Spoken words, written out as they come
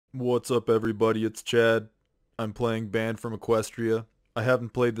What's up everybody, it's Chad. I'm playing Band from Equestria. I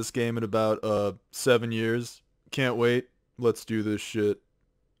haven't played this game in about 7 years. Can't wait. Let's do this shit.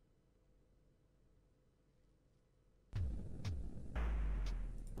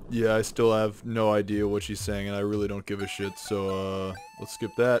 Yeah, I still have no idea what she's saying and I really don't give a shit, so let's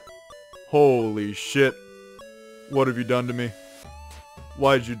skip that. Holy shit. What have you done to me?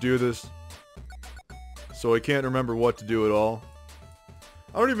 Why'd you do this? So I can't remember what to do at all.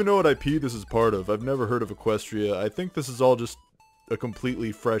 I don't even know what IP this is part of. I've never heard of Equestria. I think this is all just a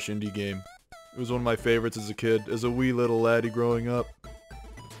completely fresh indie game. It was one of my favorites as a kid, as a wee little laddie growing up.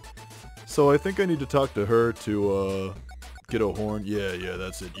 So I think I need to talk to her to, get a horn. Yeah,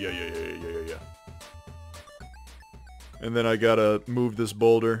 that's it. Yeah. And then I gotta move this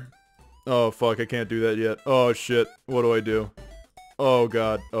boulder. Oh, fuck, I can't do that yet. Oh, shit. What do I do? Oh,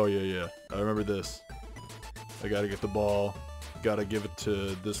 God. Oh, yeah. I remember this. I gotta get the ball. Gotta give it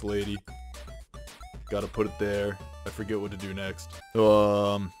to this lady. Gotta put it there. I forget what to do next.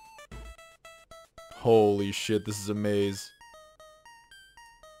 Holy shit, this is a maze.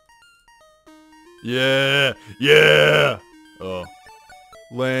 Yeah! Oh.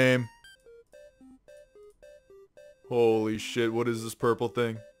 Lame. Holy shit, what is this purple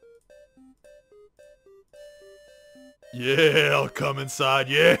thing? Yeah, I'll come inside,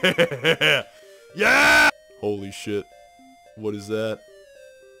 yeah! Yeah! Holy shit. What is that?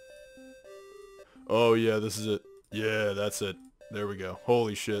 Oh yeah, this is it. Yeah, that's it. There we go.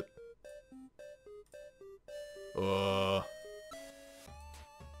 Holy shit.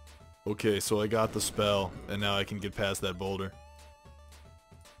 Okay, so I got the spell, and now I can get past that boulder.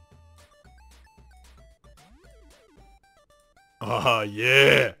 Ah,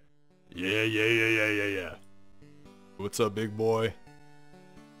 yeah! Yeah. What's up, big boy?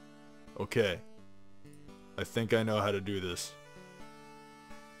 Okay. I think I know how to do this.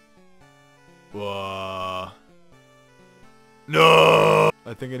 No!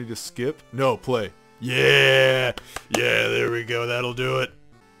 I think I need to skip. No, play. Yeah! Yeah, there we go. That'll do it.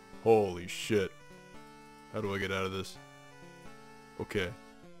 Holy shit. How do I get out of this? Okay.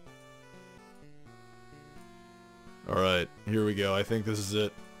 Alright, here we go. I think this is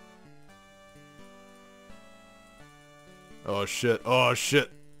it. Oh shit. Oh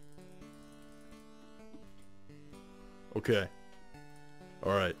shit. Okay.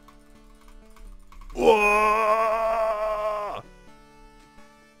 Alright. Whoa!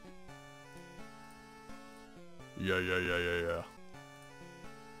 Yeah.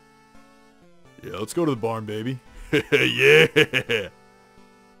 Yeah, let's go to the barn, baby. Yeah!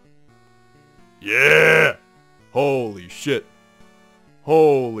 Yeah! Holy shit.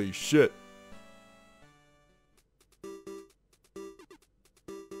 Holy shit.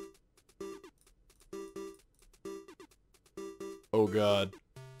 Oh god.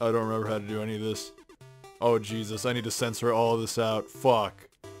 I don't remember how to do any of this. Oh Jesus, I need to censor all of this out. Fuck.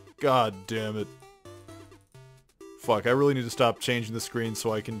 God damn it. Fuck, I really need to stop changing the screen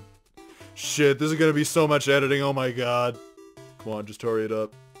so I can... Shit, this is gonna be so much editing, oh my god. Come on, just hurry it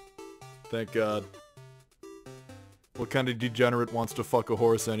up. Thank god. What kind of degenerate wants to fuck a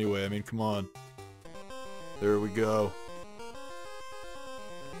horse anyway? I mean, come on. There we go.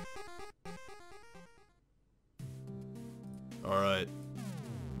 Alright.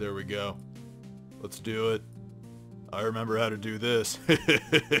 There we go. Let's do it. I remember how to do this.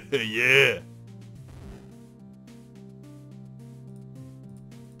 Yeah!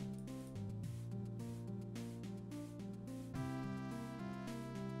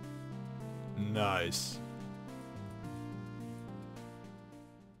 Nice.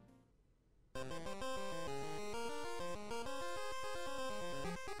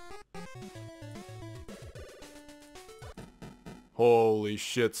 Holy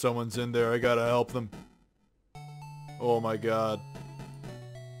shit, someone's in there. I gotta help them. Oh my god.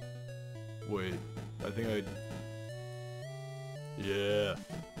 Wait, I think I... Yeah.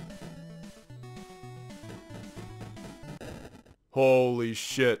 Holy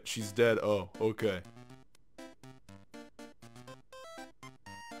shit, she's dead. Oh, okay.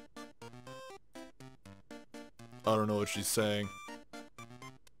 I don't know what she's saying.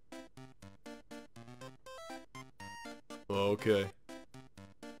 Okay.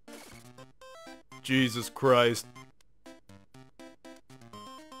 Jesus Christ.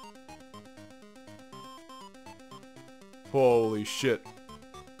 Holy shit.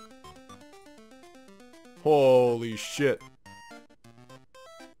 Holy shit.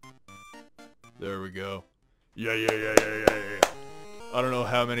 There we go. Yeah. I don't know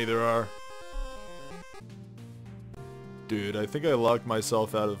how many there are. Dude, I think I locked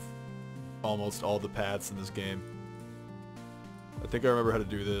myself out of almost all the paths in this game. think I remember how to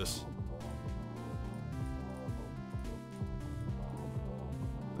do this.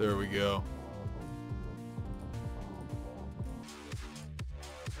 There we go.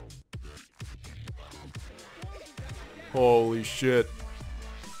 Holy shit.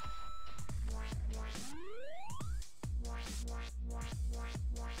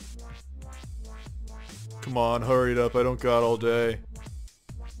 Come on, hurry it up. I don't got all day.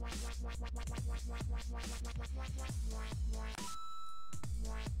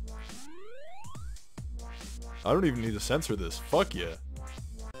 I don't even need to censor this. Fuck yeah.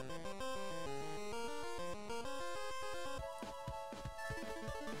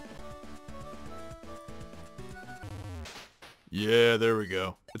 Yeah, there we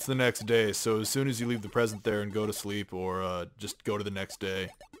go. It's the next day, so as soon as you leave the present there and go to sleep, or just go to the next day,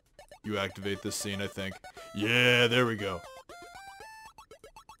 you activate this scene, I think. Yeah, there we go.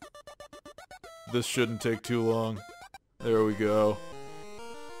 This shouldn't take too long. There we go.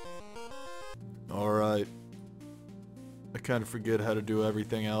 Alright. I kind of forget how to do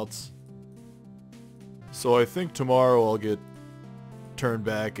everything else. So I think tomorrow I'll get turned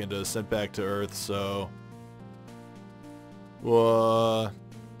back and sent back to Earth, so...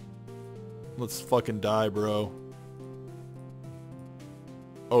 let's fucking die, bro.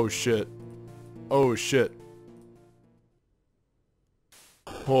 Oh shit. Oh shit.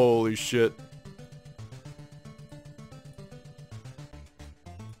 Holy shit.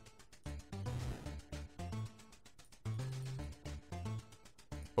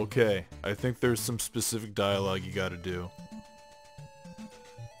 Okay, I think there's some specific dialogue you gotta do.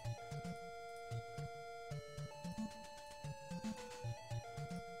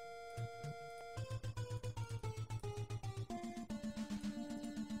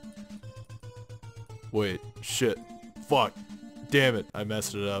 Wait, shit. Fuck. Damn it, I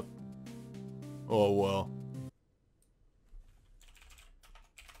messed it up. Oh well.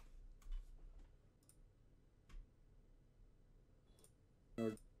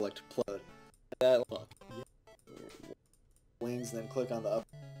 Like to play that look. Wings, then click on the up.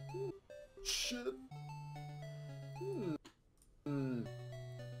 Shit.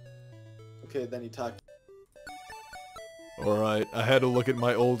 Okay, then you talk. Alright, I had to look at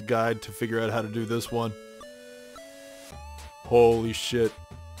my old guide to figure out how to do this one. Holy shit.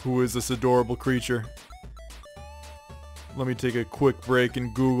 Who is this adorable creature? Let me take a quick break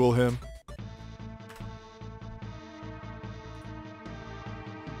and Google him.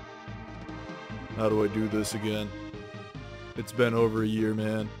 How do I do this again? It's been over a year,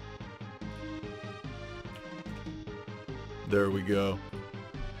 man. There we go.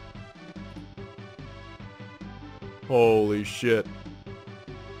 Holy shit.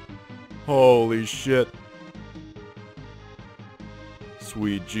 Holy shit.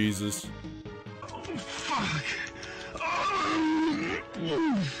 Sweet Jesus. Oh, fuck.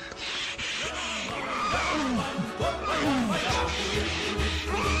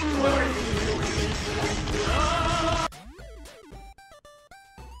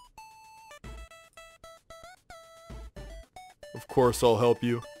 Of course I'll help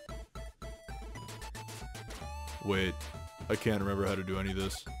you. Wait, I can't remember how to do any of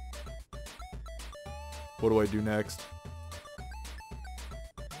this. What do I do next?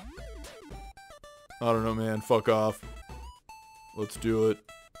 I don't know, man. Fuck off. Let's do it.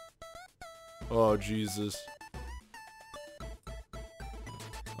 Oh, Jesus.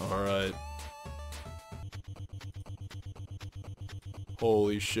 Alright.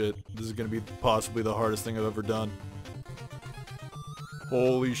 Holy shit. This is gonna be possibly the hardest thing I've ever done.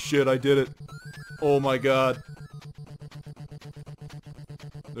 Holy shit, I did it. Oh my god.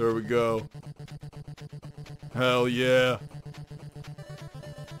 There we go. Hell yeah.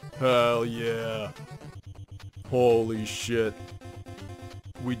 Hell yeah. Holy shit.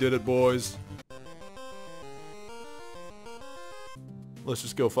 We did it, boys. Let's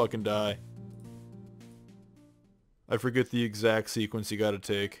just go fucking die. I forget the exact sequence you gotta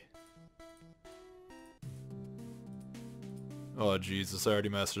take. Oh Jesus, I already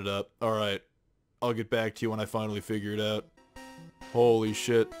messed it up. Alright. I'll get back to you when I finally figure it out. Holy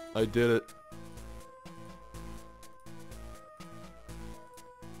shit, I did it.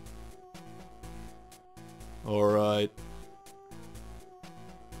 Alright.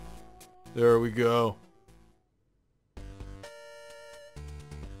 There we go.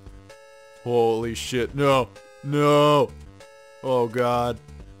 Holy shit, no! No! Oh god.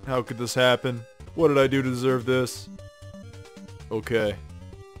 How could this happen? What did I do to deserve this? Okay.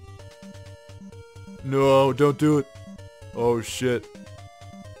 No, don't do it. Oh shit.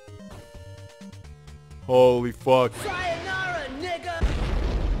 Holy fuck. Sayonara, nigga!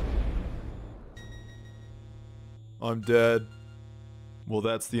 I'm dead. Well,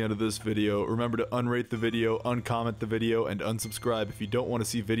 that's the end of this video. Remember to unrate the video, uncomment the video, and unsubscribe if you don't want to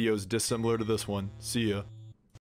see videos dissimilar to this one. See ya.